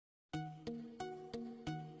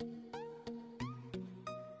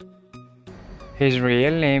His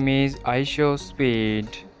real name is IShowSpeed.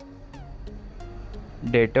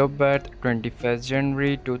 Date of birth 21st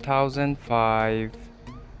January 2005.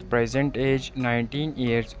 Present age 19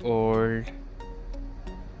 years old.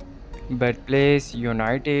 Birthplace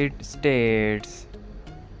United States.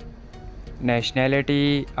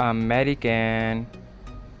 Nationality American.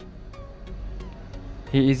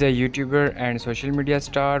 He is a YouTuber and social media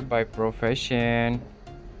star by profession.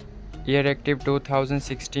 Year active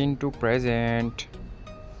 2016 to present.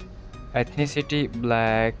 Ethnicity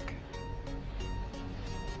Black.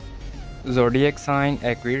 Zodiac sign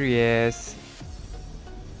Aquarius.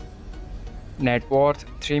 Net worth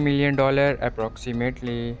 $3 million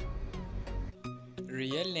approximately.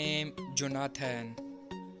 Real name Jonathan.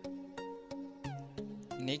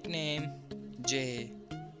 Nickname Jay.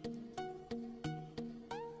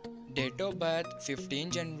 Date of birth 15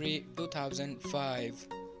 January 2005.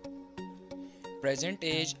 Present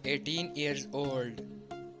age 18 years old.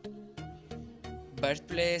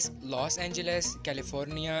 Birthplace Los Angeles,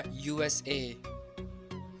 California, USA.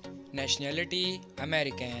 Nationality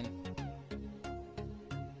American.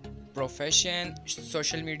 Profession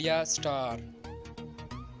social media star.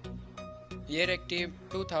 Year active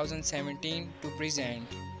 2017 to present.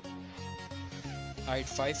 Height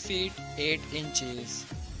 5 feet 8 inches.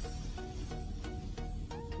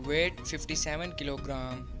 Weight 57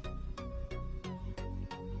 kg.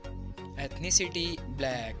 Ethnicity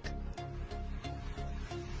Black.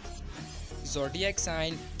 Zodiac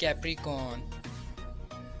sign Capricorn.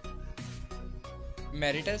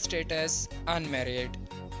 Marital status unmarried.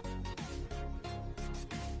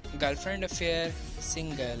 Girlfriend affair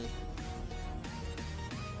single.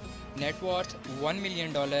 Net worth $1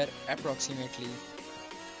 million approximately.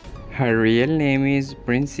 Her real name is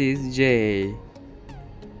Princess J.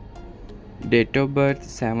 Date of birth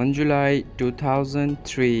 7 July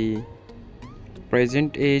 2003.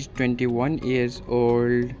 Present age 21 years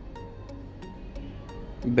old.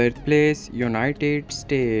 Birthplace United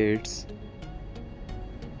States.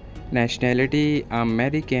 Nationality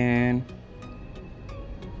American.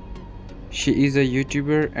 She is a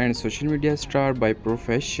YouTuber and social media star by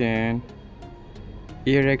profession.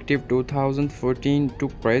 Year active 2014 to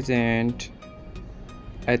present.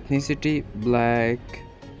 Ethnicity Black.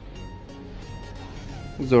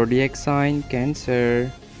 Zodiac sign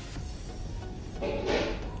Cancer.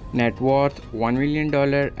 Net worth $1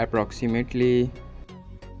 million approximately.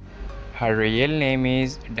 Her real name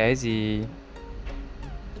is Dezy.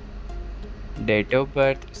 Date of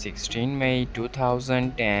birth 16 May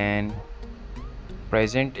 2010.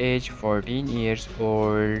 Present age 14 years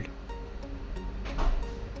old.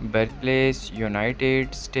 Birthplace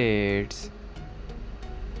United States.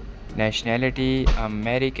 Nationality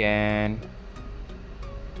American.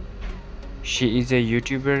 She is a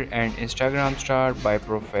YouTuber and Instagram star by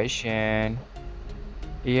profession.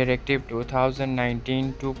 Year active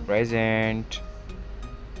 2019 to present.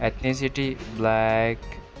 Ethnicity Black.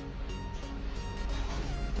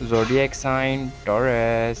 Zodiac sign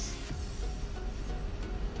Taurus.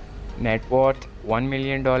 Net worth $1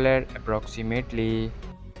 million approximately.